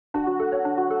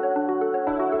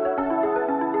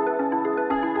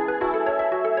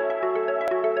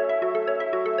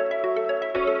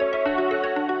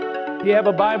If you have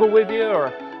a Bible with you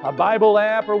or a Bible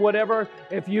app or whatever,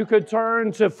 if you could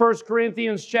turn to 1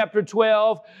 Corinthians chapter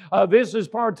 12. This is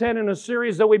part 10 in a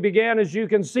series that we began, as you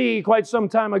can see, quite some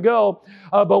time ago.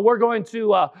 But we're going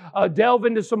to delve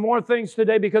into some more things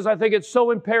today because I think it's so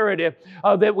imperative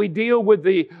that we deal with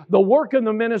the work and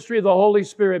the ministry of the Holy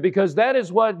Spirit, because that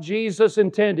is what Jesus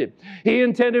intended. He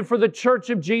intended for the church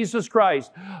of Jesus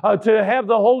Christ to have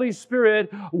the Holy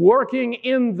Spirit working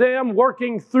in them,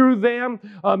 working through them,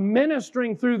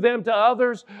 ministering through them to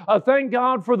others. Thank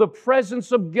God for the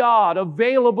presence of God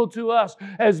available to us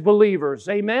as believers.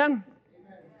 Amen?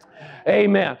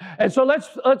 Amen. And so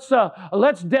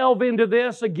let's delve into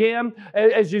this again.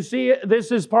 As you see,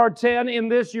 this is part 10 in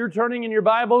this. You're turning in your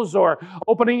Bibles or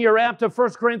opening your app to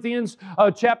 1 Corinthians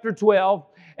chapter 12.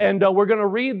 And we're going to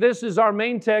read this as our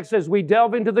main text as we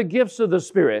delve into the gifts of the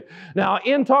Spirit. Now,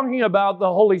 in talking about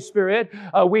the Holy Spirit,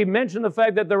 we mentioned the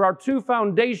fact that there are two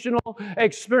foundational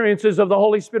experiences of the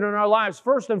Holy Spirit in our lives.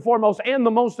 First and foremost, and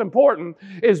the most important,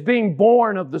 is being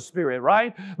born of the Spirit,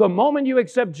 right? The moment you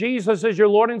accept Jesus as your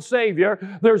Lord and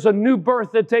Savior, there's a new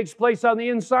birth that takes place on the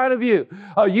inside of you.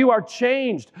 You are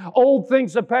changed. Old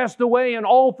things have passed away and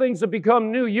all things have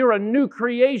become new. You're a new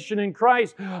creation in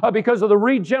Christ because of the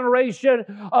regeneration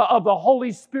of the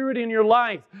Holy Spirit in your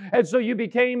life. And so you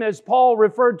became, as Paul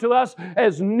referred to us,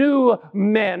 as new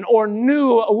men or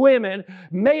new women.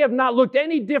 May have not looked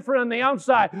any different on the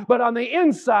outside, but on the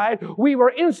inside, we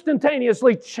were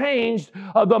instantaneously changed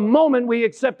the moment we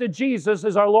accepted Jesus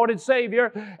as our Lord and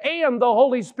Savior, and the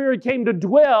Holy Spirit came to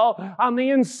dwell on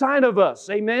the inside of us.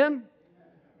 Amen?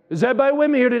 Is everybody with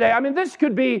me here today? I mean, this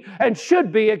could be and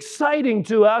should be exciting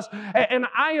to us. And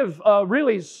I have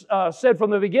really said from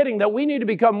the beginning that we need to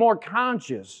become more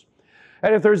conscious.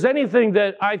 And if there's anything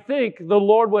that I think the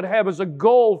Lord would have as a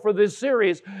goal for this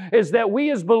series, is that we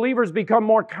as believers become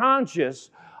more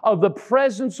conscious of the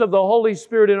presence of the Holy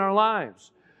Spirit in our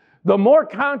lives. The more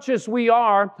conscious we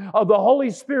are of the Holy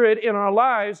Spirit in our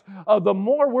lives, the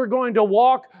more we're going to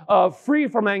walk free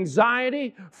from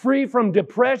anxiety, free from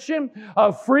depression,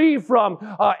 free from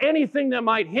anything that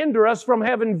might hinder us from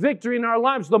having victory in our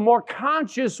lives. The more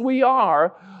conscious we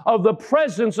are of the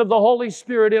presence of the Holy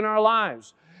Spirit in our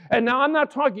lives. And now I'm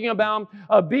not talking about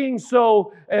being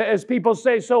so, as people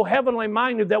say, so heavenly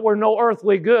minded that we're no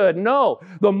earthly good. No,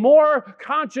 the more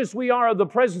conscious we are of the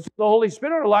presence of the Holy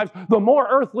Spirit in our lives, the more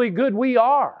earthly good we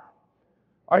are.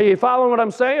 Are you following what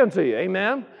I'm saying to you?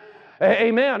 Amen?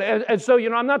 Amen. And so,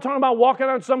 I'm not talking about walking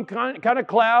on some kind of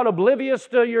cloud, oblivious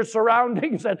to your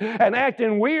surroundings and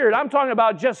acting weird. I'm talking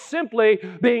about just simply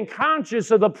being conscious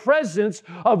of the presence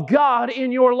of God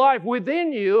in your life,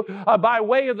 within you, by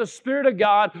way of the Spirit of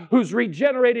God who's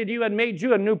regenerated you and made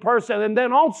you a new person. And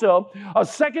then also, a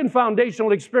second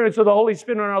foundational experience of the Holy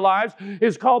Spirit in our lives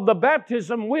is called the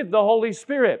baptism with the Holy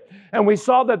Spirit. And we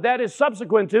saw that is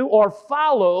subsequent to or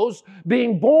follows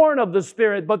being born of the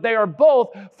Spirit, but they are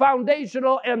both foundational,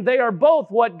 and they are both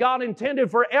what God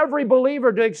intended for every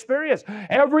believer to experience.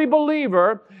 Every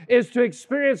believer is to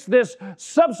experience this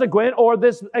subsequent, or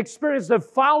this experience that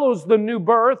follows the new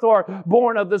birth or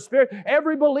born of the Spirit.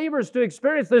 Every believer is to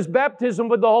experience this baptism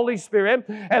with the Holy Spirit,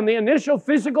 and the initial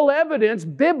physical evidence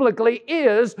biblically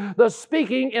is the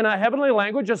speaking in a heavenly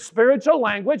language, a spiritual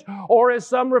language, or as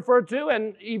some refer to,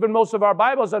 and even most of our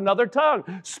Bibles, another tongue.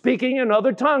 Speaking in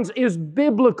other tongues is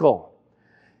biblical.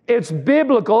 It's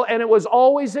biblical, and it was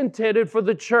always intended for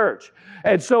the church.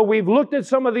 And so we've looked at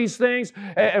some of these things,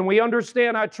 and we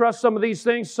understand, I trust, some of these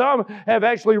things. Some have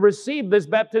actually received this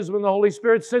baptism in the Holy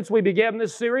Spirit since we began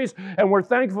this series, and we're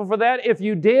thankful for that. If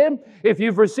you did, if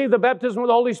you've received the baptism of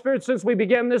the Holy Spirit since we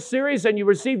began this series, and you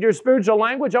received your spiritual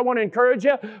language, I want to encourage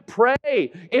you,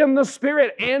 pray in the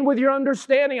Spirit and with your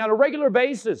understanding on a regular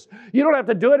basis. You don't have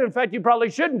to do it. In fact, you probably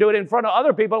shouldn't do it in front of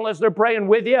other people unless they're praying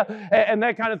with you and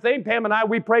that kind of thing. Pam and I,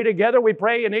 we pray together. We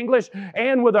pray in English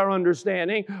and with our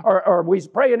understanding, or we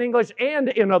pray in English and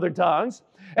in other tongues.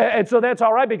 And so that's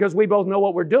all right because we both know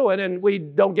what we're doing and we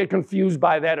don't get confused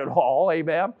by that at all.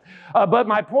 Amen. But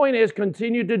my point is,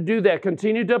 continue to do that.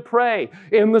 Continue to pray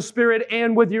in the Spirit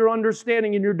and with your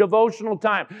understanding in your devotional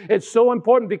time. It's so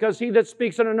important because he that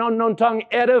speaks in an unknown tongue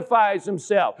edifies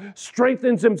himself,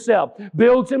 strengthens himself,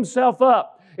 builds himself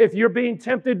up. If you're being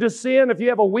tempted to sin, if you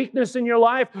have a weakness in your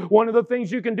life, one of the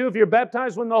things you can do if you're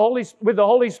baptized with the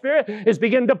Holy Spirit is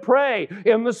begin to pray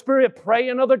in the Spirit, pray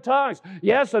in other tongues.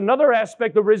 Yes, another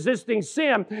aspect of resisting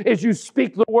sin is you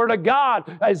speak the Word of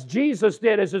God as Jesus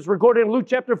did, as it's recorded in Luke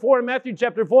chapter 4 and Matthew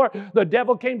chapter 4. The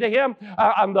devil came to him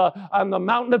on the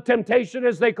mountain of temptation,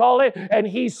 as they call it, and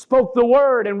he spoke the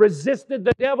Word and resisted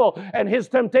the devil and his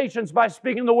temptations by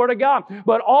speaking the Word of God.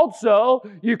 But also,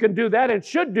 you can do that and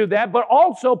should do that, but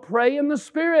also also pray in the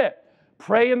Spirit.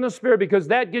 Pray in the Spirit, because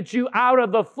that gets you out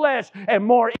of the flesh and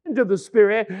more into the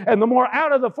Spirit. And the more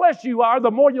out of the flesh you are, the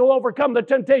more you'll overcome the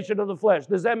temptation of the flesh.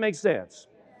 Does that make sense?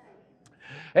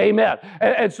 Amen.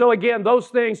 And so again, those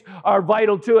things are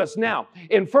vital to us. Now,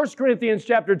 in 1 Corinthians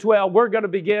chapter 12, we're going to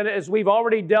begin, as we've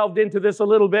already delved into this a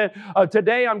little bit.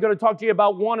 Today, I'm going to talk to you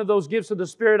about one of those gifts of the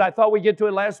Spirit. I thought we'd get to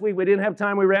it last week. We didn't have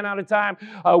time. We ran out of time.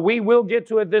 We will get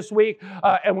to it this week.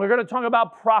 And we're going to talk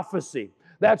about prophecy.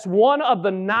 That's one of the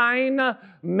 9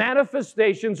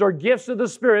 manifestations or gifts of the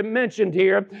Spirit mentioned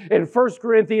here in 1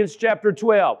 Corinthians chapter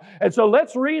 12. And so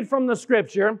let's read from the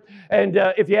Scripture. And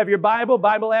if you have your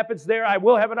Bible app, it's there. I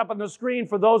will have it up on the screen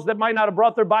for those that might not have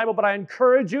brought their Bible, but I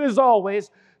encourage you, as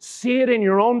always, see it in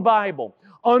your own Bible.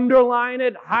 Underline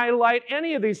it, highlight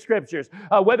any of these scriptures,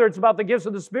 whether it's about the gifts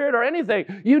of the Spirit or anything.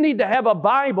 You need to have a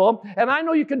Bible, and I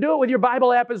know you can do it with your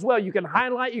Bible app as well. You can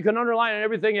highlight, you can underline, and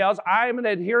everything else. I'm an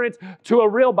adherent to a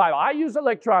real Bible. I use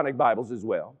electronic Bibles as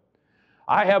well.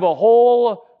 I have a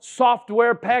whole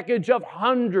software package of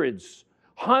hundreds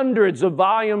of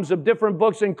volumes of different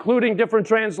books, including different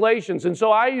translations. And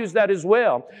so I use that as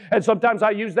well. And sometimes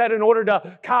I use that in order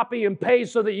to copy and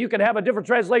paste so that you can have a different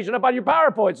translation up on your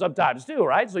PowerPoint sometimes too,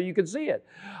 right? So you can see it.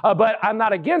 But I'm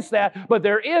not against that. But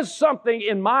there is something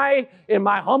in my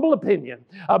humble opinion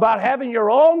about having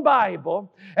your own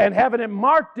Bible and having it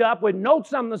marked up with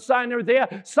notes on the side and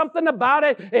everything. Something about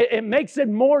it, it makes it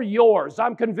more yours.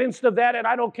 I'm convinced of that, and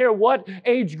I don't care what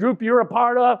age group you're a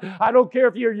part of. I don't care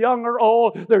if you're young or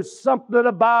old. There's something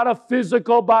about a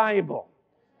physical Bible.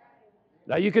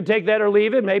 Now, you could take that or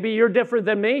leave it. Maybe you're different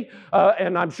than me,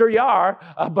 and I'm sure you are.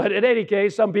 But in any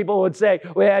case, some people would say,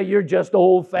 well, you're just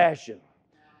old-fashioned.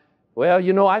 Well,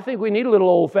 you know, I think we need a little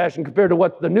old-fashioned compared to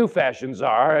what the new fashions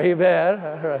are.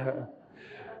 Amen.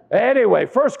 Anyway,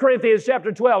 1 Corinthians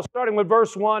chapter 12, starting with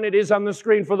verse 1. It is on the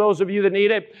screen for those of you that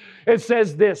need it. It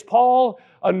says this: Paul,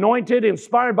 anointed,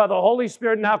 inspired by the Holy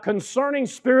Spirit, now concerning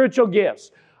spiritual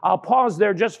gifts. I'll pause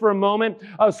there just for a moment.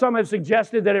 Some have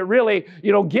suggested that it really,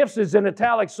 gifts is in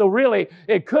italics, so really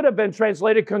it could have been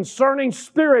translated concerning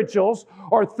spirituals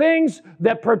or things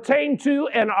that pertain to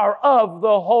and are of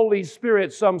the Holy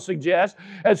Spirit, some suggest.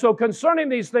 And so concerning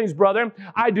these things, brother,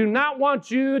 I do not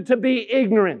want you to be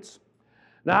ignorant.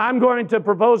 Now, I'm going to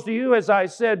propose to you, as I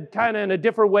said kind of in a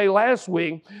different way last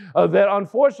week, that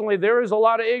unfortunately there is a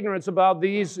lot of ignorance about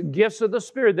these gifts of the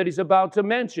Spirit that he's about to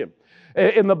mention.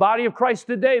 In the body of Christ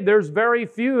today, there's very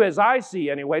few, as I see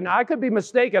anyway. Now, I could be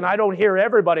mistaken. I don't hear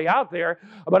everybody out there.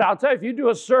 But I'll tell you, if you do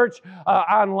a search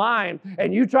online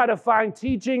and you try to find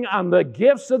teaching on the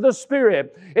gifts of the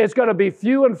Spirit, it's going to be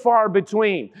few and far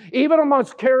between. Even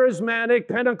amongst charismatic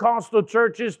Pentecostal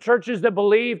churches, churches that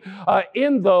believe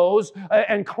in those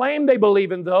and claim they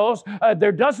believe in those,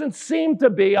 there doesn't seem to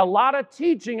be a lot of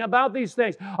teaching about these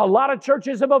things. A lot of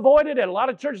churches have avoided it. A lot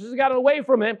of churches have gotten away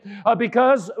from it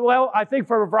because, well, I think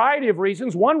for a variety of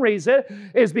reasons. One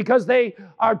reason is because they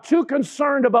are too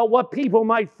concerned about what people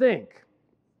might think.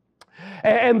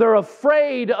 And they're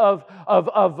afraid of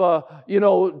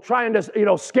trying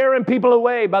to, scaring people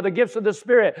away by the gifts of the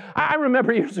Spirit. I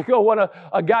remember years ago when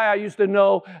a guy I used to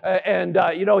know,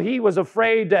 he was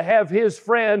afraid to have his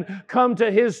friend come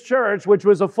to his church, which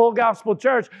was a full gospel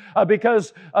church,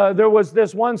 because there was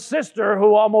this one sister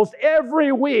who almost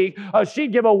every week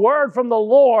she'd give a word from the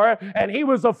Lord, and he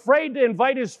was afraid to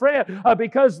invite his friend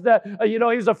because he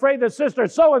was afraid that sister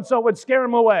so-and-so would scare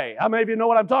him away. How many of you know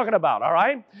what I'm talking about, all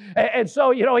right? And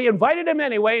so, he invited him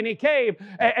anyway, and he came,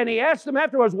 and he asked him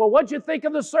afterwards, well, what'd you think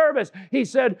of the service? He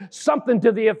said something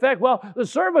to the effect, well, the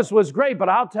service was great, but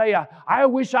I'll tell you, I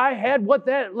wish I had what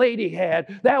that lady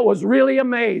had. That was really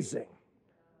amazing.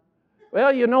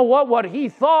 Well, you know what? What he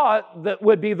thought that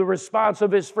would be the response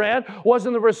of his friend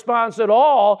wasn't the response at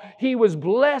all. He was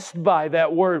blessed by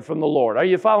that word from the Lord. Are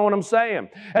you following what I'm saying?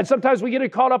 And sometimes we get it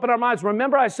caught up in our minds.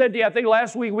 Remember I said to you, I think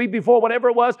last week before, whatever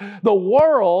it was, the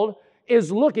world is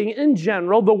looking, in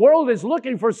general, the world is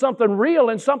looking for something real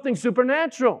and something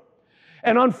supernatural.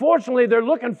 And unfortunately, they're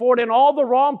looking for it in all the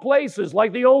wrong places,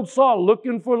 like the old song,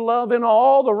 looking for love in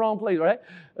all the wrong places, right?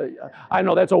 I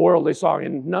know that's a worldly song,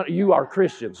 and you are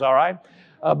Christians, all right?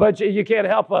 But you can't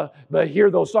help but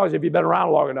hear those songs if you've been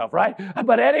around long enough, right?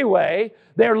 But anyway,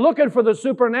 they're looking for the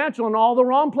supernatural in all the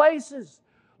wrong places.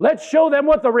 Let's show them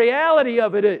what the reality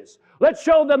of it is. Let's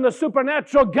show them the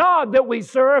supernatural God that we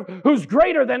serve, who's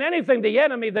greater than anything the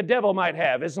enemy, the devil, might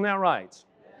have. Isn't that right?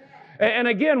 And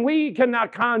again, we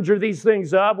cannot conjure these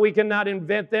things up. We cannot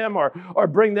invent them or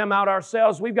bring them out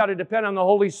ourselves. We've got to depend on the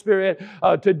Holy Spirit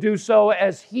to do so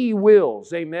as He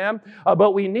wills. Amen?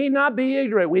 But we need not be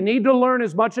ignorant. We need to learn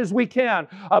as much as we can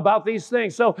about these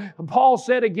things. So Paul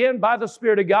said again, by the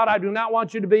Spirit of God, I do not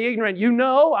want you to be ignorant. You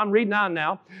know, I'm reading on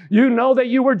now, you know that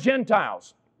you were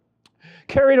Gentiles,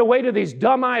 carried away to these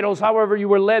dumb idols, however you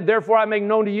were led. Therefore I make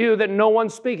known to you that no one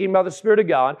speaking by the Spirit of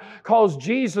God calls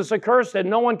Jesus accursed, and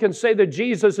no one can say that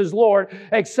Jesus is Lord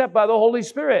except by the Holy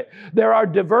Spirit. There are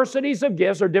diversities of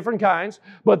gifts, or different kinds,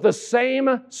 but the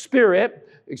same Spirit.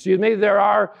 There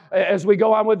are, as we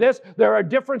go on with this, there are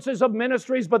differences of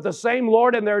ministries, but the same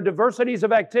Lord, and there are diversities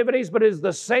of activities, but it is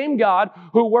the same God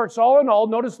who works all in all.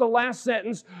 Notice the last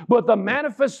sentence, but the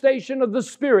manifestation of the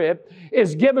Spirit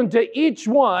is given to each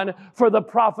one for the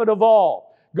profit of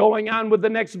all. Going on with the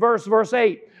next verse, verse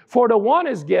 8, for to one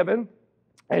is given,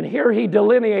 and here he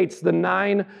delineates the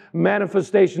 9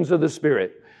 manifestations of the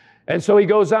Spirit. And so he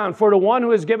goes on, for to one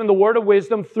who is given the word of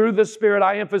wisdom through the Spirit,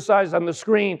 I emphasize on the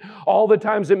screen all the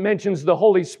times it mentions the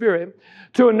Holy Spirit.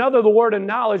 To another, the word of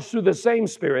knowledge through the same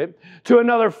Spirit. To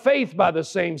another, faith by the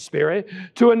same Spirit.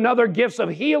 To another, gifts of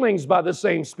healings by the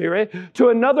same Spirit. To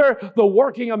another, the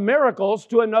working of miracles.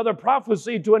 To another,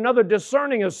 prophecy. To another,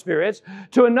 discerning of spirits.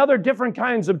 To another, different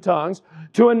kinds of tongues.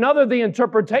 To another, the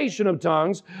interpretation of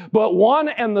tongues. But one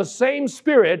and the same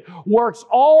Spirit works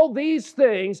all these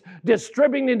things,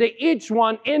 distributing into each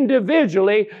one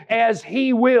individually as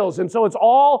He wills. And so it's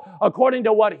all according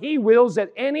to what He wills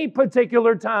at any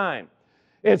particular time.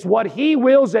 It's what He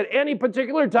wills at any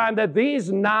particular time that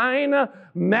these 9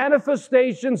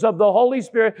 manifestations of the Holy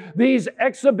Spirit, these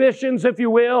exhibitions, if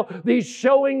you will, these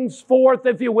showings forth,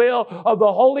 if you will, of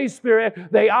the Holy Spirit,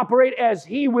 they operate as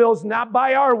He wills, not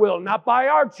by our will, not by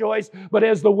our choice, but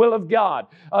as the will of God,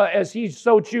 as He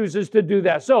so chooses to do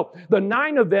that. So the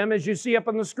 9 of them, as you see up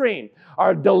on the screen,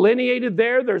 are delineated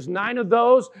there. There's 9 of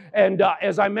those. And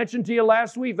as I mentioned to you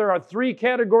last week, there are 3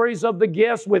 categories of the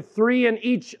gifts with 3 in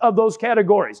each of those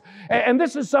categories. And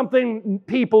this is something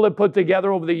people have put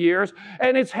together over the years,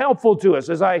 and it's helpful to us.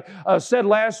 As I said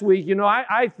last week,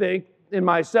 I think, in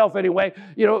myself anyway,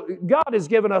 God has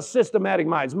given us systematic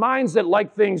minds that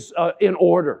like things in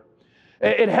order.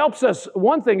 It helps us,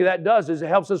 one thing that does is it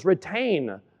helps us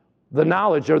retain the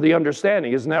knowledge or the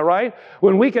understanding. Isn't that right?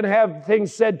 When we can have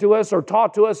things said to us or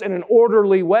taught to us in an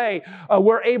orderly way,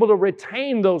 we're able to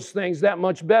retain those things that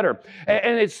much better.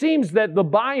 And it seems that the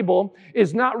Bible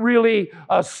is not really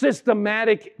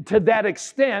systematic to that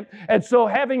extent. And so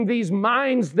having these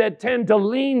minds that tend to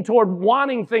lean toward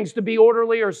wanting things to be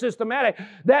orderly or systematic,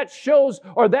 that shows,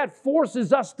 or that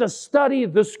forces us to study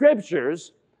the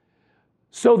Scriptures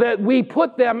so that we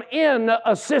put them in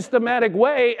a systematic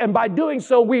way, and by doing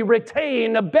so, we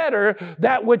retain better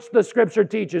that which the Scripture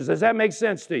teaches. Does that make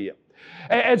sense to you?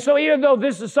 And so even though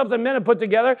this is something men have put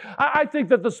together, I think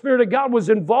that the Spirit of God was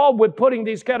involved with putting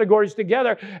these categories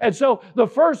together. And so the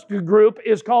first group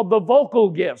is called the vocal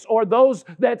gifts, or those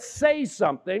that say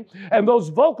something. And those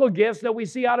vocal gifts that we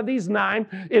see out of these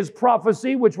 9 is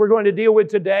prophecy, which we're going to deal with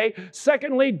today.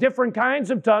 Secondly, different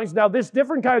kinds of tongues. Now, this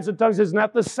different kinds of tongues is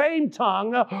not the same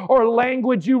tongue or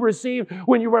language you received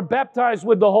when you were baptized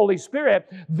with the Holy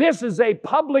Spirit. This is a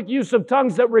public use of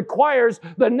tongues that requires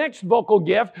the next vocal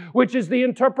gift, which is the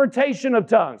interpretation of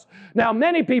tongues. Now,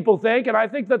 many people think, and I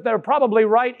think that they're probably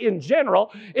right in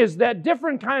general, is that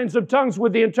different kinds of tongues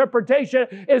with the interpretation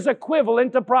is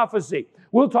equivalent to prophecy.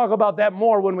 We'll talk about that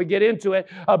more when we get into it.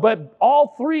 But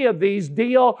all 3 of these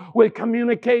deal with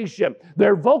communication.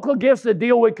 They're vocal gifts that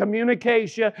deal with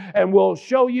communication, and we'll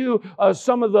show you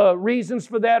some of the reasons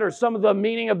for that, or some of the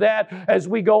meaning of that as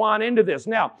we go on into this.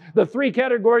 Now, the 3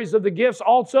 categories of the gifts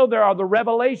also, there are the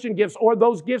revelation gifts, or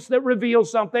those gifts that reveal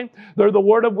something. They're the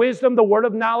word of wisdom, the word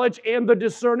of knowledge, and the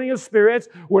discerning of spirits.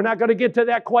 We're not going to get to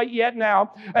that quite yet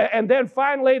now. And then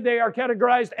finally, they are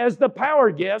categorized as the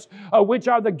power gifts, which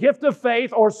are the gift of faith,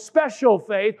 or special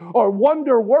faith, or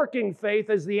wonder-working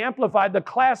faith, as the Amplified, the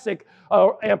classic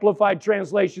Amplified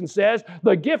translation says,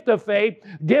 the gift of faith,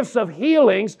 gifts of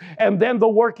healings, and then the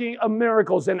working of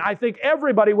miracles. And I think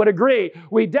everybody would agree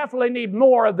we definitely need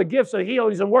more of the gifts of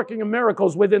healings and working of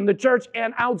miracles within the church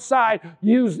and outside,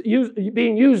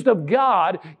 being used of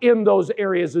God in those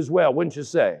areas as well, wouldn't you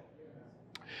say?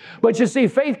 But you see,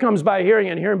 faith comes by hearing,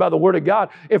 and hearing by the Word of God.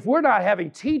 If we're not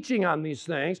having teaching on these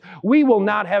things, we will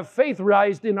not have faith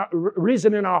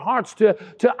risen in our hearts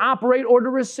to operate or to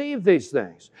receive these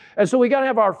things. And so we got to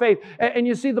have our faith. And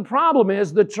you see, the problem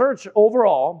is the church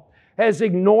overall has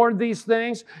ignored these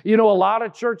things. You know, a lot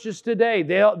of churches today,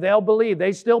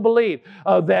 they still believe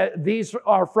that these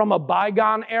are from a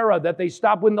bygone era, that they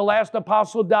stopped when the last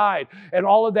apostle died and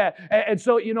all of that. And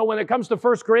so, you know, when it comes to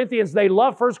 1 Corinthians, they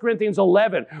love 1 Corinthians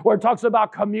 11, where it talks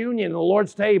about communion, the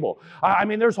Lord's table. I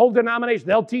mean, there's whole denominations.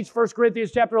 They'll teach 1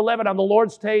 Corinthians chapter 11 on the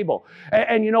Lord's table.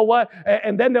 And you know what?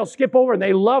 And then they'll skip over and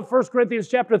they love 1 Corinthians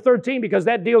chapter 13 because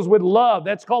that deals with love.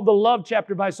 That's called the love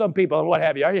chapter by some people and what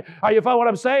have you. Are you following what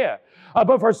I'm saying?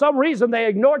 But for some reason, they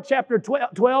ignored chapter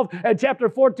 12 and chapter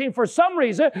 14. For some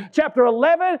reason, chapter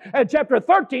 11 and chapter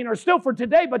 13 are still for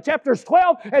today, but chapters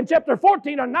 12 and chapter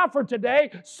 14 are not for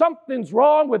today. Something's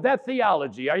wrong with that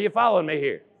theology. Are you following me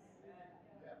here?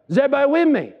 Is everybody with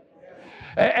me?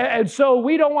 And so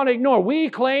we don't want to ignore. We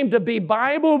claim to be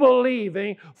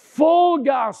Bible-believing, full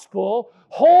gospel,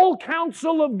 whole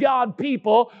counsel of God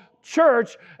people,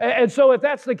 church. And so if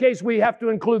that's the case, we have to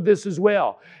include this as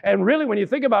well. And really, when you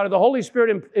think about it, the Holy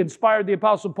Spirit inspired the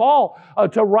Apostle Paul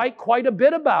to write quite a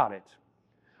bit about it.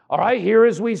 All right, here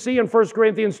as we see in 1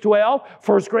 Corinthians 12,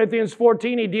 1 Corinthians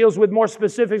 14, he deals with more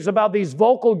specifics about these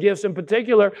vocal gifts in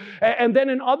particular. And then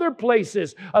in other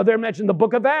places, they're mentioned the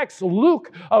book of Acts.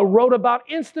 Luke wrote about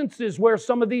instances where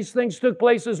some of these things took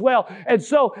place as well. And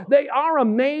so they are a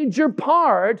major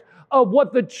part of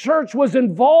what the church was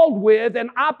involved with and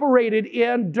operated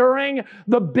in during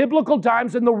the biblical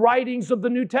times and the writings of the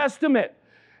New Testament.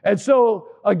 And so,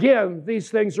 again, these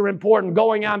things are important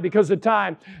going on because of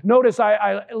time. Notice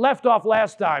I left off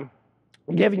last time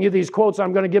giving you these quotes.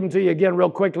 I'm going to give them to you again real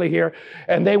quickly here.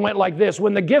 And they went like this.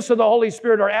 When the gifts of the Holy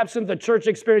Spirit are absent, the church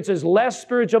experiences less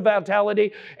spiritual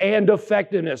vitality and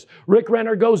effectiveness. Rick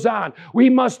Renner goes on. We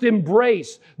must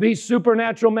embrace these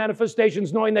supernatural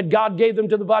manifestations, knowing that God gave them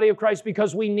to the body of Christ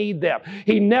because we need them.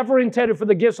 He never intended for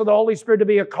the gifts of the Holy Spirit to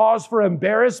be a cause for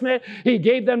embarrassment. He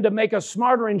gave them to make us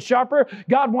smarter and sharper.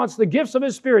 God wants the gifts of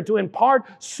His Spirit to impart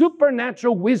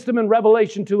supernatural wisdom and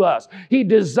revelation to us. He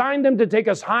designed them to take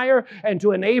us higher and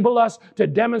to enable us to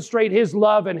demonstrate His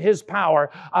love and His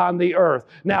power on the earth.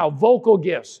 Now, vocal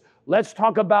gifts. Let's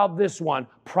talk about this one,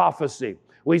 prophecy.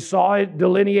 We saw it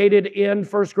delineated in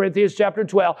 1 Corinthians chapter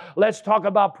 12. Let's talk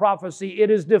about prophecy.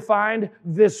 It is defined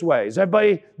this way. Is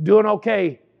everybody doing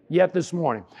okay yet this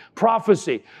morning?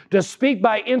 Prophecy, to speak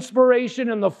by inspiration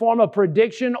in the form of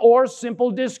prediction or simple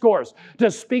discourse,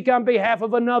 to speak on behalf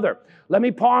of another. Let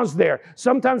me pause there.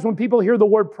 Sometimes when people hear the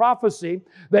word prophecy,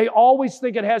 they always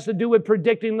think it has to do with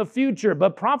predicting the future.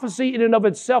 But prophecy in and of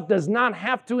itself does not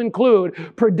have to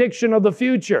include prediction of the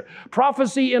future.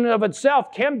 Prophecy in and of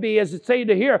itself can be, as it's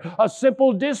stated here, a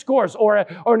simple discourse or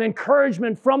an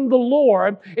encouragement from the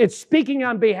Lord. It's speaking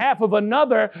on behalf of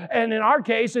another. And in our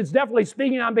case, it's definitely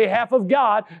speaking on behalf of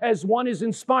God as one is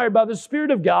inspired by the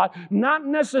Spirit of God, not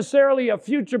necessarily a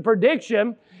future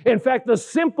prediction. In fact, the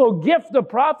simple gift of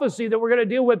prophecy that we're going to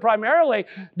deal with primarily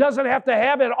doesn't have to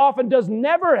have, it often does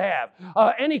never have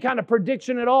any kind of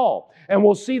prediction at all. And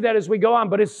we'll see that as we go on.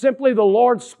 But it's simply the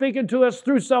Lord speaking to us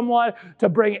through someone to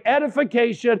bring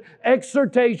edification,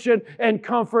 exhortation, and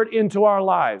comfort into our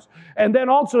lives. And then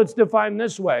also it's defined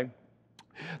this way.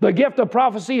 The gift of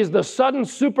prophecy is the sudden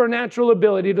supernatural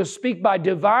ability to speak by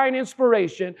divine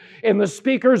inspiration in the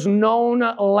speaker's known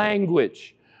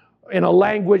language, in a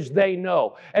language they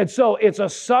know. And so it's a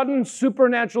sudden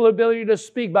supernatural ability to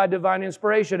speak by divine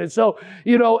inspiration. And so,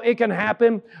 you know, it can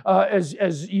happen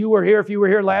as you were here. If you were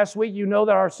here last week, you know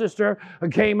that our sister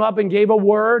came up and gave a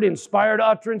word, inspired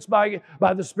utterance by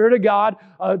the Spirit of God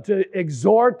to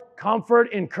exhort,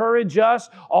 comfort, encourage us,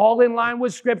 all in line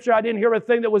with Scripture. I didn't hear a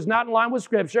thing that was not in line with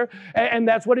Scripture. And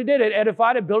that's what it did. It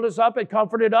edified, it built us up, it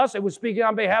comforted us. It was speaking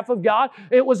on behalf of God.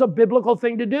 It was a biblical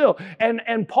thing to do.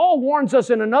 And Paul warns us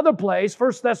in another place,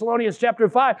 1 Thessalonians chapter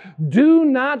 5, do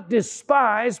not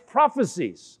despise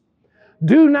prophecies.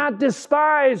 Do not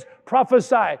despise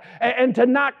prophesy, and to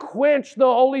not quench the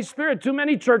Holy Spirit. Too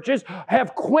many churches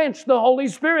have quenched the Holy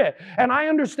Spirit. And I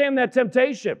understand that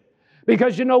temptation.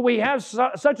 Because, you know, we have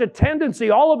such a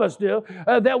tendency, all of us do,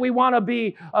 that we want to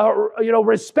be,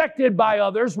 respected by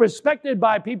others, respected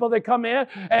by people that come in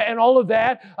and all of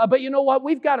that. But you know what?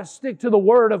 We've got to stick to the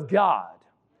Word of God.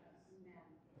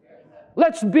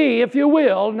 Let's be, if you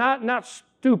will, not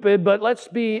stupid, but let's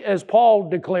be, as Paul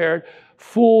declared,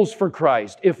 fools for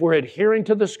Christ. If we're adhering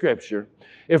to the Scripture,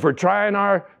 if we're trying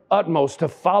our utmost to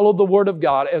follow the Word of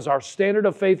God as our standard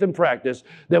of faith and practice,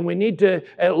 then we need to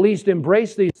at least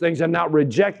embrace these things and not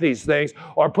reject these things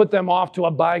or put them off to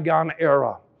a bygone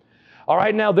era. All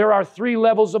right, now there are 3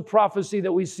 levels of prophecy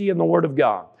that we see in the Word of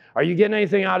God. Are you getting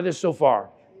anything out of this so far?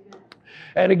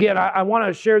 And again, I want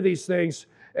to share these things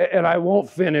And I won't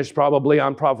finish probably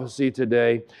on prophecy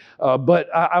today, but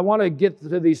I want to get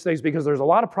to these things because there's a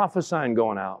lot of prophesying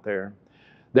going out there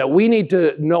that we need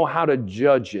to know how to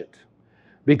judge it.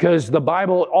 Because the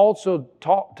Bible also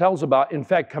tells about, in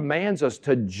fact, commands us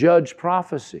to judge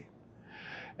prophecy.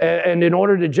 And in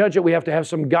order to judge it, we have to have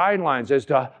some guidelines as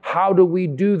to how do we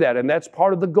do that. And that's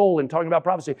part of the goal in talking about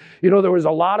prophecy. You know, there was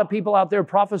a lot of people out there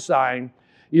prophesying,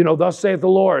 you know, thus saith the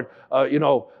Lord,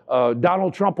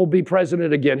 Donald Trump will be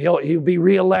president again. He'll be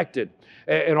reelected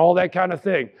and all that kind of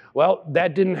thing. Well,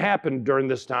 that didn't happen during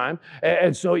this time.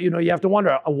 And so, you know, you have to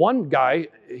wonder. One guy,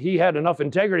 he had enough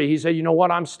integrity. He said, you know what,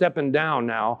 I'm stepping down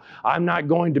now. I'm not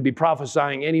going to be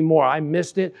prophesying anymore. I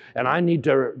missed it, and I need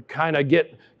to kind of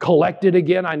get collected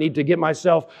again. I need to get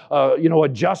myself,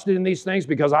 adjusted in these things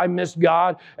because I missed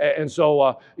God. And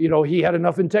so, he had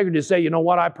enough integrity to say, you know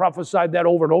what, I prophesied that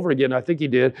over and over again. I think he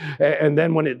did. And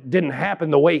then when it didn't happen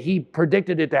the way he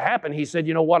predicted it to happen, he said,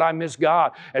 you know what, I missed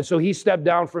God. And so he stepped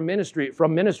down from ministry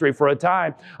for a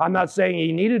time. I'm not saying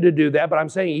he needed to do that, but I'm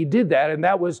saying he did that. And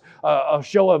that was a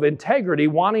show of integrity,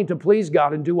 wanting to please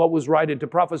God and do what was right and to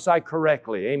prophesy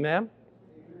correctly. Amen?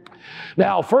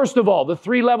 Now, first of all, the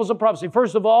three levels of prophecy.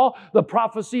 First of all, the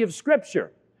prophecy of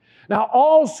Scripture. Now,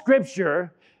 all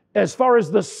Scripture, as far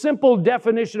as the simple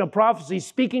definition of prophecy,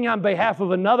 speaking on behalf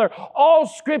of another, all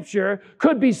Scripture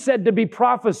could be said to be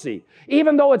prophecy.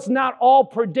 Even though it's not all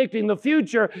predicting the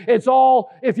future, it's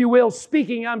all, if you will,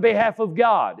 speaking on behalf of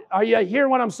God. Are you hearing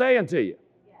what I'm saying to you?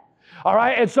 Yes. All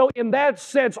right, and so in that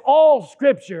sense, all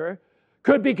Scripture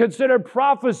could be considered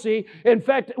prophecy. In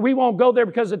fact, we won't go there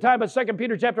because of time, but 2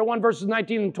 Peter chapter 1, verses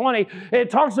 19 and 20, it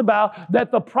talks about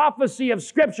that the prophecy of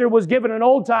Scripture was given in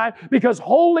old time because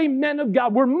holy men of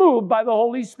God were moved by the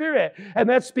Holy Spirit. And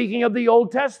that's speaking of the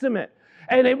Old Testament.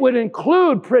 And it would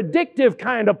include predictive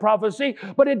kind of prophecy,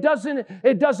 but it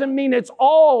doesn't mean it's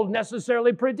all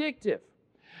necessarily predictive.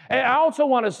 And I also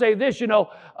want to say this,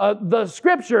 the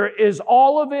Scripture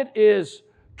all of it is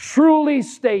truly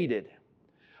stated.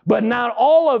 But not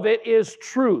all of it is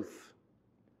truth.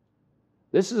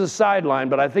 This is a sideline,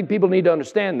 but I think people need to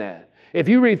understand that. If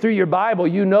you read through your Bible,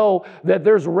 you know that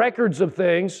there's records of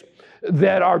things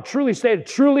that are truly stated.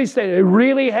 It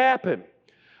really happened.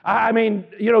 I mean,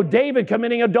 David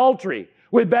committing adultery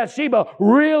with Bathsheba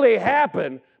really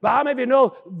happened. But how many of you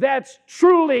know that's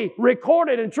truly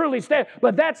recorded and truly stated?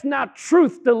 But that's not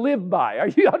truth to live by.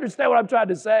 You understand what I'm trying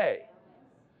to say?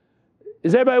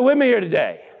 Is everybody with me here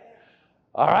today?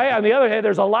 All right, on the other hand,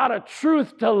 there's a lot of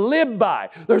truth to live by.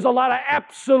 There's a lot of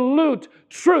absolute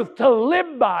truth to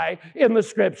live by in the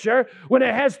Scripture when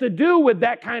it has to do with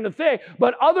that kind of thing.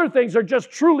 But other things are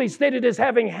just truly stated as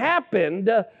having happened,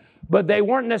 but they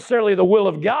weren't necessarily the will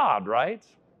of God, right?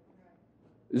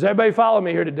 Does everybody follow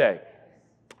me here today?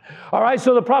 All right,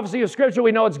 so the prophecy of Scripture,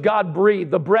 we know it's God-breathed.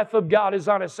 The breath of God is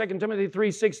on it, 2 Timothy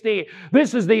 3:16.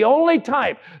 This is the only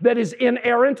type that is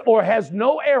inerrant or has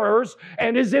no errors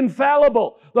and is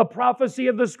infallible. The prophecy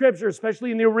of the Scripture,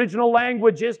 especially in the original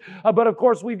languages. But of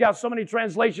course, we've got so many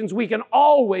translations, we can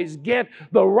always get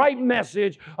the right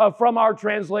message from our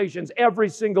translations every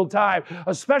single time,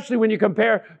 especially when you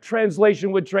compare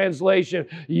translation with translation.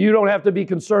 You don't have to be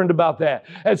concerned about that.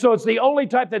 And so it's the only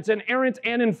type that's inerrant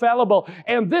and infallible.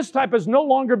 And this type is no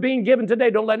longer being given today.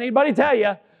 Don't let anybody tell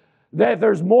you that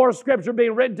there's more Scripture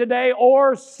being written today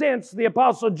or since the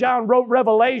Apostle John wrote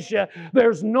Revelation.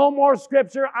 There's no more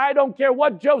Scripture. I don't care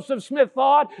what Joseph Smith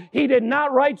thought. He did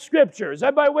not write Scripture. Is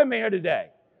everybody with me here today?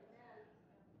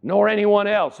 Nor anyone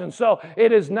else. And so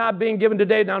it is not being given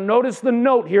today. Now notice the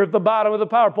note here at the bottom of the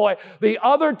PowerPoint. The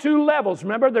other two levels,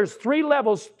 remember there's three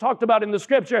levels talked about in the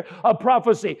Scripture of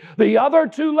prophecy. The other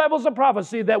two levels of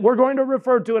prophecy that we're going to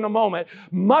refer to in a moment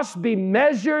must be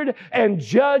measured and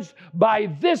judged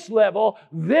by this level.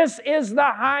 This is the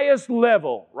highest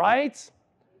level, right?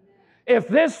 If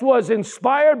this was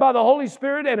inspired by the Holy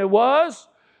Spirit, and it was,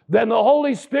 then the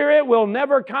Holy Spirit will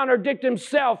never contradict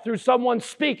Himself through someone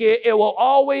speaking. It will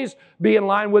always be in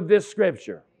line with this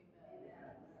Scripture.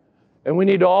 And we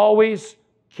need to always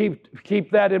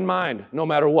keep that in mind, no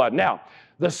matter what. Now,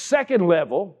 the second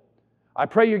level, I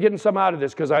pray you're getting some out of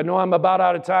this because I know I'm about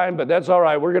out of time, but that's all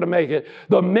right. We're going to make it.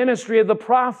 The ministry of the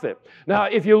prophet. Now,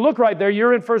 if you look right there,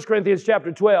 you're in 1 Corinthians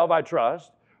chapter 12, I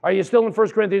trust. Are you still in 1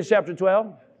 Corinthians chapter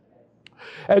 12?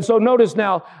 And so notice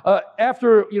now,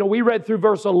 after, we read through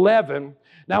verse 11.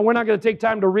 Now, we're not going to take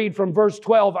time to read from verse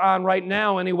 12 on right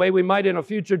now anyway. We might in a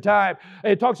future time.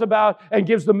 It talks about and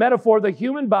gives the metaphor of the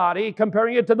human body,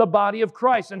 comparing it to the body of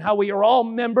Christ and how we are all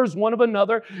members one of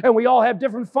another, and we all have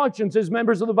different functions as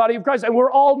members of the body of Christ, and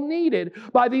we're all needed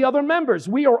by the other members.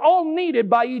 We are all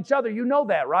needed by each other. You know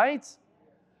that, right?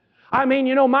 I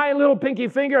mean, my little pinky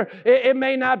finger, it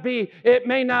may not be,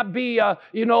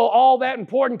 all that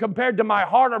important compared to my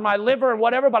heart or my liver and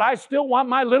whatever, but I still want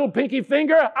my little pinky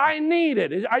finger. I need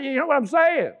it. You know what I'm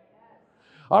saying?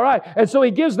 All right, and so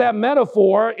he gives that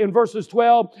metaphor in verses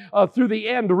 12 through the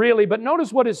end, really. But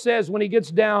notice what it says when he gets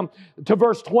down to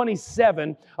verse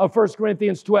 27 of 1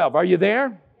 Corinthians 12. Are you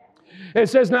there? It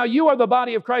says, now you are the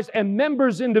body of Christ and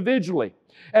members individually.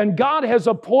 And God has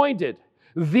appointed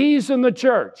these in the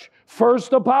church.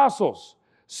 First, apostles.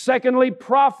 Secondly,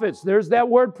 prophets. There's that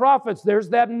word prophets. There's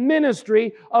that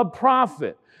ministry of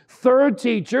prophet. Third,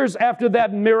 teachers. After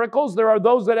that, miracles. There are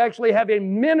those that actually have a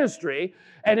ministry.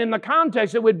 And in the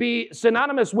context, it would be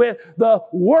synonymous with the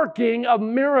working of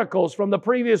miracles from the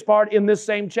previous part in this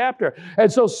same chapter.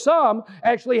 And so some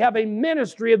actually have a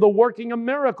ministry of the working of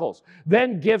miracles.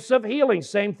 Then gifts of healing,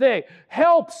 same thing.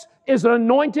 Helps is an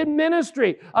anointed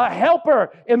ministry, a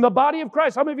helper in the body of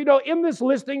Christ. How many of you know in this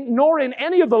listing, nor in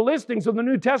any of the listings of the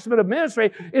New Testament of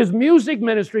ministry, is music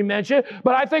ministry mentioned?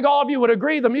 But I think all of you would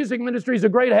agree the music ministry is a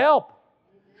great help.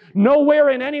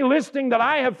 Nowhere in any listing that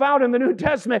I have found in the New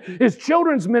Testament is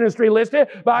children's ministry listed,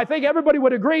 but I think everybody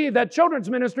would agree that children's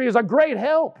ministry is a great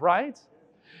help, right?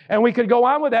 And we could go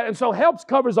on with that. And so helps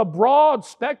covers a broad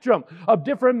spectrum of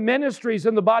different ministries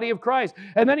in the body of Christ.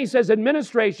 And then he says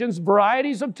administrations,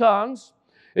 varieties of tongues.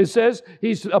 It says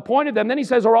he's appointed them. Then he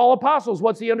says, are all apostles?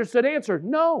 What's the understood answer?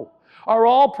 No. Are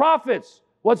all prophets?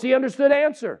 What's the understood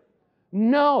answer?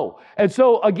 No. And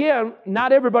so again,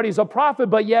 not everybody's a prophet,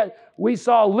 but yet we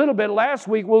saw a little bit last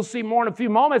week. We'll see more in a few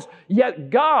moments. Yet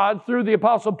God, through the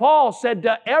Apostle Paul, said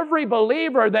to every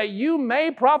believer that you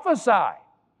may prophesy.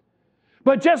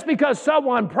 But just because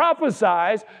someone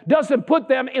prophesies doesn't put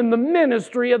them in the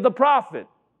ministry of the prophet.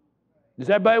 Is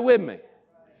everybody with me?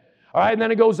 All right, and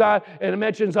then it goes on and it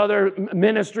mentions other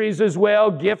ministries as well,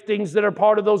 giftings that are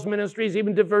part of those ministries,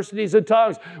 even diversities of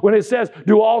tongues. When it says,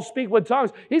 do all speak with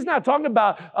tongues, he's not talking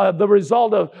about the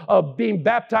result of being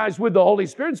baptized with the Holy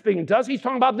Spirit speaking in tongues. He's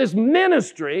talking about this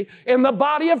ministry in the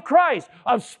body of Christ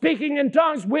of speaking in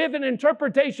tongues with an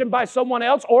interpretation by someone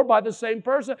else or by the same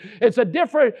person. It's a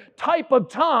different type of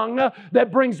tongue that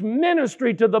brings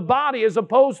ministry to the body as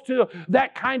opposed to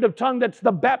that kind of tongue that's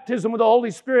the baptism with the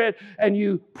Holy Spirit and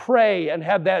you pray and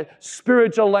have that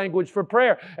spiritual language for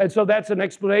prayer. And so that's an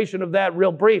explanation of that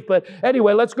real brief. But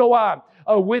anyway, let's go on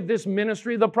with this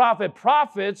ministry of the prophet.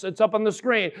 Prophets, it's up on the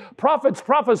screen. Prophets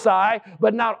prophesy,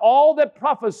 but not all that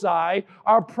prophesy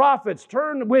are prophets.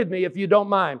 Turn with me, if you don't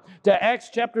mind, to Acts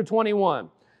chapter 21.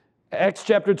 Acts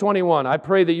chapter 21. I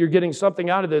pray that you're getting something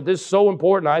out of it. This is so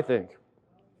important, I think.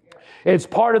 It's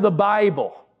part of the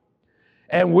Bible.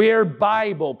 And we're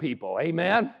Bible people.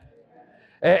 Amen?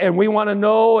 And we want to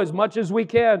know as much as we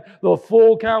can the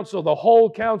full counsel, the whole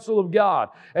counsel of God.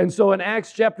 And so in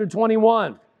Acts chapter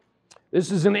 21,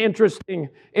 this is an interesting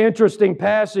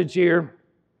passage here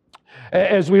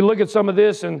as we look at some of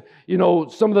this and,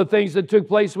 some of the things that took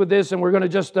place with this. And we're going to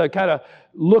just kind of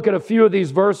look at a few of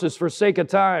these verses for sake of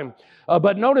time.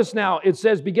 But notice now, it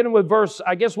says, beginning with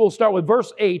I guess we'll start with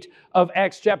verse 8 of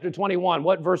Acts chapter 21.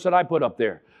 What verse did I put up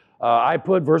there? I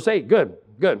put verse 8. Good.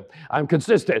 I'm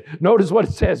consistent. Notice what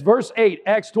it says. Verse 8,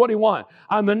 Acts 21.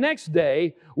 On the next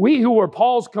day, we who were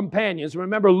Paul's companions,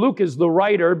 remember Luke is the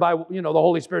writer by, the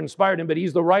Holy Spirit inspired him, but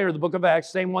he's the writer of the book of Acts,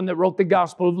 same one that wrote the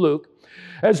Gospel of Luke.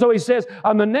 And so he says,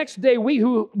 on the next day, we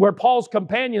who were Paul's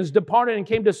companions departed and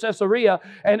came to Caesarea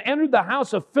and entered the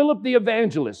house of Philip the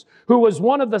evangelist, who was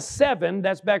one of the 7,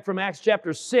 that's back from Acts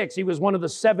chapter 6. He was one of the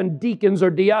 7 deacons or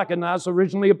diakonos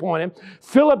originally appointed.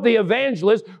 Philip the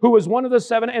evangelist, who was one of the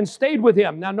 7, and stayed with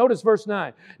him. Now notice verse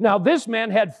 9. Now this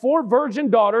man had 4 virgin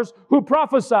daughters who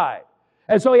prophesied.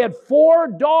 And so he had 4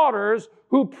 daughters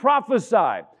who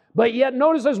prophesied. But yet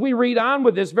notice as we read on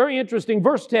with this, very interesting,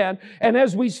 verse 10, and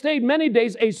as we stayed many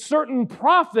days, a certain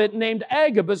prophet named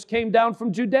Agabus came down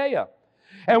from Judea.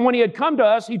 And when he had come to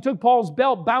us, he took Paul's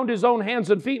belt, bound his own hands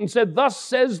and feet, and said, thus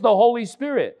says the Holy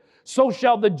Spirit, so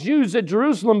shall the Jews at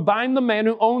Jerusalem bind the man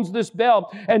who owns this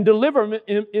belt and deliver him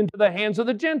into the hands of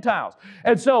the Gentiles.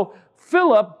 And so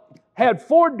Philip had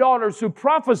 4 daughters who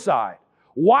prophesied.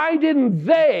 Why didn't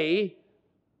they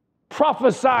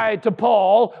prophesy to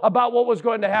Paul about what was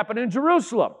going to happen in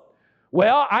Jerusalem?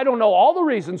 Well, I don't know all the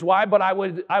reasons why, but I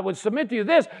would submit to you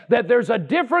this, that there's a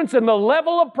difference in the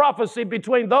level of prophecy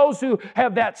between those who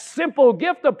have that simple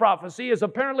gift of prophecy, as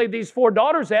apparently these 4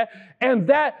 daughters had,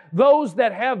 and those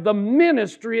that have the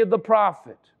ministry of the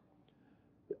prophet.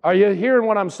 Are you hearing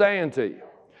what I'm saying to you?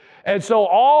 And so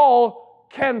all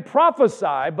can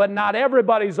prophesy, but not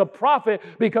everybody's a prophet,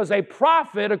 because a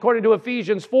prophet, according to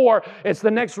Ephesians 4, it's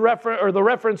the next reference, or the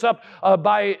reference up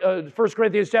by 1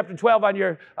 Corinthians chapter 12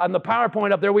 on the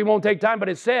PowerPoint up there. We won't take time, but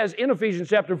it says in Ephesians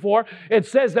chapter 4, it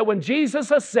says that when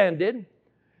Jesus ascended,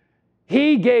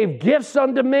 He gave gifts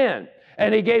unto men,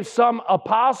 and He gave some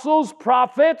apostles,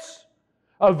 prophets,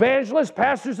 evangelists,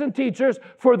 pastors, and teachers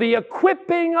for the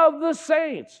equipping of the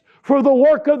saints, for the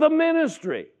work of the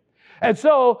ministry. And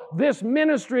so this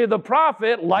ministry of the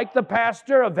prophet, like the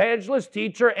pastor, evangelist,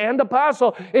 teacher, and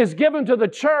apostle, is given to the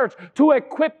church to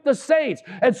equip the saints.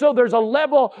 And so there's a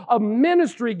level of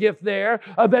ministry gift there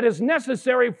that is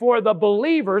necessary for the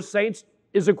believers. Saints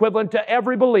is equivalent to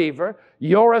every believer.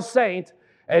 You're a saint.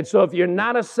 And so if you're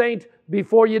not a saint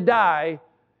before you die,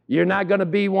 you're not going to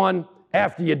be one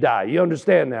after you die. You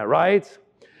understand that, right?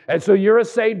 And so you're a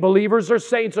saint. Believers are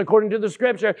saints according to the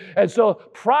Scripture. And so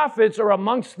prophets are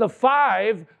amongst the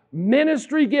 5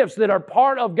 ministry gifts that are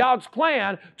part of God's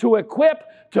plan to equip,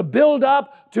 to build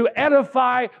up, to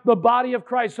edify the body of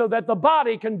Christ so that the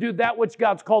body can do that which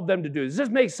God's called them to do. Does this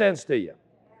make sense to you?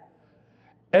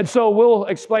 And so we'll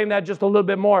explain that just a little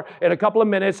bit more in a couple of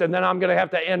minutes, and then I'm going to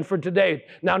have to end for today.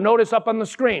 Now notice up on the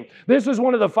screen, this is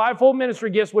one of the 5-fold ministry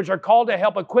gifts which are called to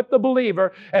help equip the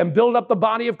believer and build up the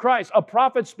body of Christ. A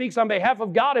prophet speaks on behalf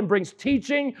of God and brings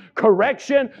teaching,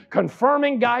 correction,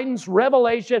 confirming guidance,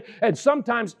 revelation, and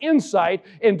sometimes insight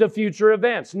into future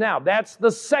events. Now, that's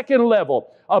the second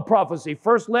level of prophecy.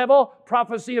 First level,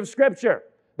 prophecy of Scripture.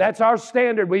 That's our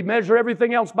standard. We measure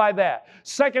everything else by that.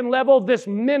 Second level, this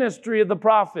ministry of the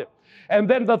prophet. And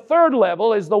then the third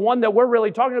level is the one that we're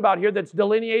really talking about here, that's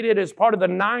delineated as part of the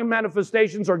 9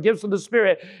 manifestations or gifts of the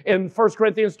Spirit in 1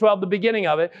 Corinthians 12, the beginning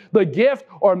of it, the gift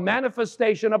or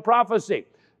manifestation of prophecy.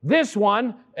 This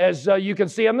one, as you can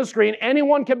see on the screen,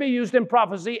 anyone can be used in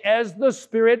prophecy as the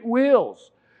Spirit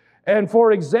wills. And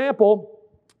for example,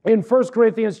 in 1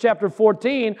 Corinthians chapter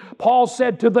 14, Paul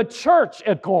said to the church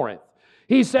at Corinth,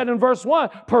 he said in verse 1,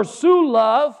 pursue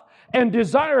love and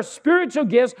desire spiritual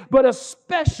gifts, but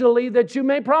especially that you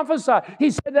may prophesy.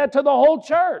 He said that to the whole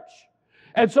church.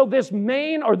 And so this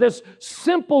main or this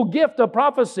simple gift of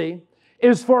prophecy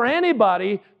is for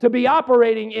anybody to be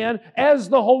operating in as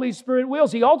the Holy Spirit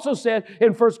wills. He also said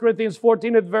in 1 Corinthians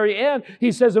 14 at the very end,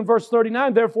 he says in verse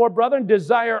 39, therefore, brethren,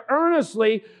 desire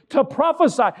earnestly to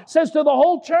prophesy. It says to the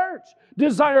whole church.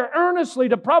 Desire earnestly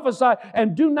to prophesy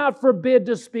and do not forbid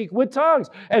to speak with tongues.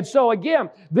 And so again,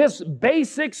 this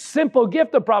basic, simple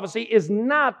gift of prophecy is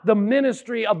not the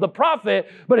ministry of the prophet,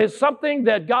 but it's something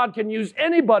that God can use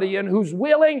anybody in who's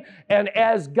willing and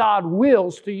as God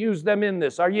wills to use them in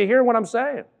this. Are you hearing what I'm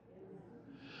saying?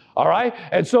 All right?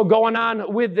 And so going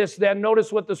on with this then,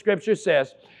 notice what the Scripture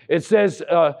says. It says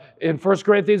in 1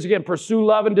 Corinthians again, pursue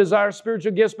love and desire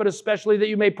spiritual gifts, but especially that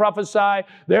you may prophesy.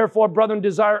 Therefore, brethren,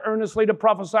 desire earnestly to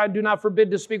prophesy and do not forbid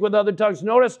to speak with other tongues.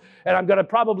 Notice, and I'm going to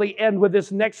probably end with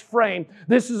this next frame.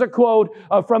 This is a quote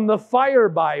from the Fire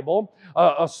Bible.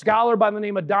 A scholar by the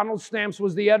name of Donald Stamps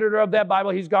was the editor of that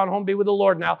Bible. He's gone home to be with the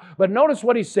Lord now. But notice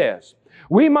what he says.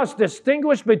 We must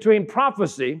distinguish between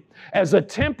prophecy as a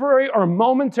temporary or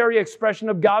momentary expression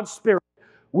of God's Spirit,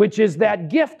 which is that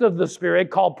gift of the Spirit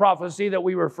called prophecy that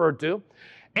we referred to.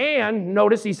 And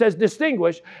notice he says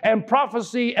distinguish, and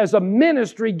prophecy as a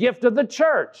ministry gift of the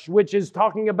church, which is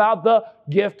talking about the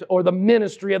gift or the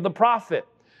ministry of the prophet.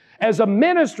 As a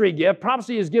ministry gift,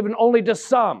 prophecy is given only to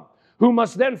some, who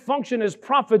must then function as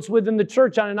prophets within the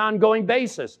church on an ongoing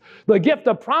basis. The gift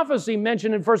of prophecy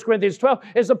mentioned in 1 Corinthians 12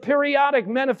 is a periodic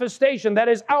manifestation, that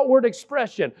is outward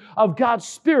expression of God's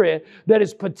Spirit that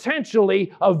is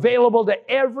potentially available to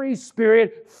every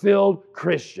Spirit-filled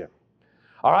Christian.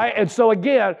 All right, and so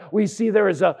again, we see there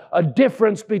is a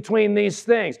difference between these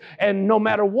things. And no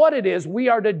matter what it is, we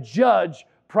are to judge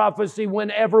prophecy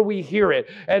whenever we hear it.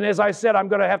 And as I said, I'm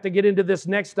going to have to get into this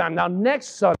next time. Now,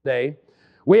 next Sunday,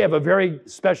 we have a very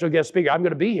special guest speaker. I'm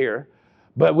going to be here,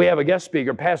 but we have a guest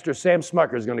speaker. Pastor Sam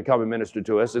Smucker is going to come and minister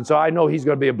to us, and so I know he's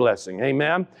going to be a blessing.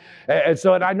 Amen?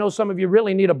 And I know some of you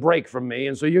really need a break from me,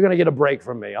 and so you're going to get a break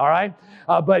from me, all right?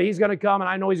 But he's going to come, and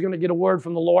I know he's going to get a word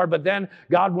from the Lord, but then,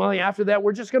 God willing, after that,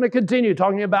 we're just going to continue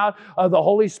talking about the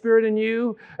Holy Spirit in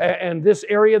you and this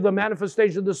area of the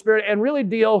manifestation of the Spirit, and really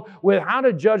deal with how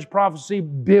to judge prophecy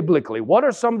biblically. What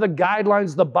are some of the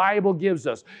guidelines the Bible gives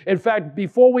us? In fact,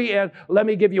 before we end, let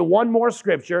me give you one more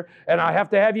scripture, and I have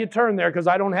to have you turn there because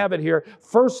I don't have it here.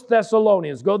 1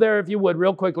 Thessalonians. Go there if you would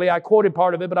real quickly. I quoted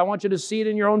part of it, but I want you to see it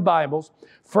in your own Bibles.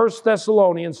 1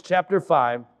 Thessalonians chapter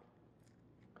 5.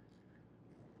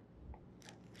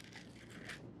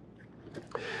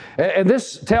 And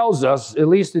this tells us, at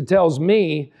least it tells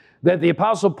me, that the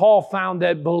Apostle Paul found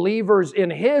that believers in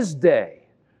his day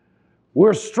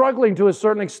were struggling to a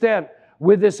certain extent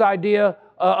with this idea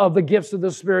of the gifts of the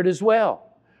Spirit as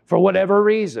well, for whatever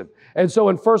reason. And so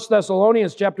in 1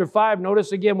 Thessalonians chapter 5,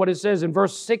 notice again what it says in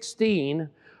verse 16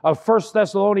 of 1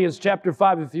 Thessalonians chapter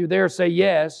 5. If you're there, say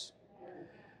yes.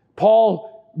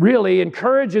 Paul really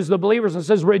encourages the believers and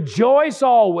says, rejoice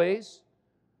always.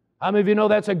 How many of you know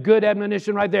that's a good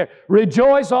admonition right there?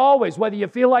 Rejoice always, whether you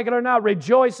feel like it or not.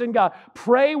 Rejoice in God.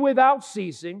 Pray without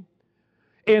ceasing.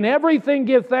 In everything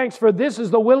give thanks, for this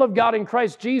is the will of God in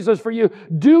Christ Jesus for you.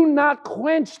 Do not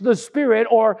quench the Spirit,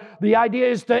 or the idea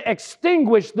is to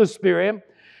extinguish the Spirit.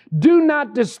 Do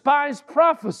not despise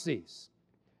prophecies.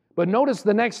 But notice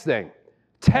the next thing.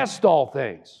 Test all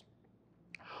things.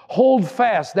 Hold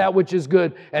fast that which is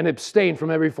good and abstain from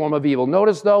every form of evil.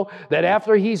 Notice, though, that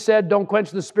after he said, don't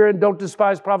quench the Spirit, don't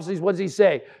despise prophecies, what does he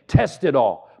say? Test it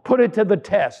all. Put it to the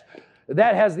test.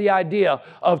 That has the idea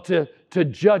of to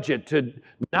judge it, to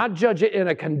not judge it in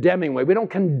a condemning way. We don't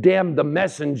condemn the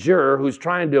messenger who's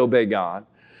trying to obey God,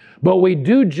 but we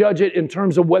do judge it in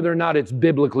terms of whether or not it's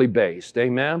biblically based.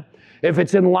 Amen? If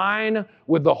it's in line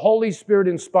with the Holy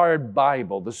Spirit-inspired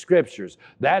Bible, the Scriptures,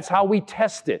 that's how we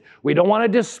test it. We don't want to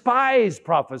despise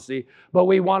prophecy, but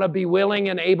we want to be willing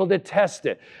and able to test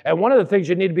it. And one of the things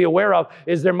you need to be aware of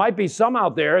is there might be some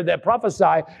out there that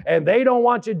prophesy and they don't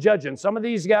want you judging. Some of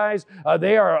these guys,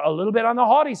 they are a little bit on the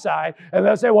haughty side, and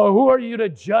they'll say, well, who are you to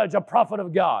judge a prophet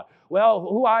of God? Well,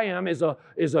 who I am is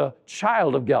a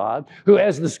child of God who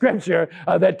has the Scripture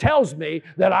that tells me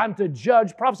that I'm to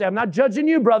judge prophecy. I'm not judging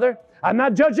you, brother. I'm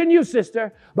not judging you,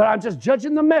 sister, but I'm just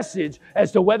judging the message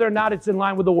as to whether or not it's in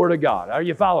line with the Word of God. Are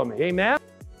you following me? Amen?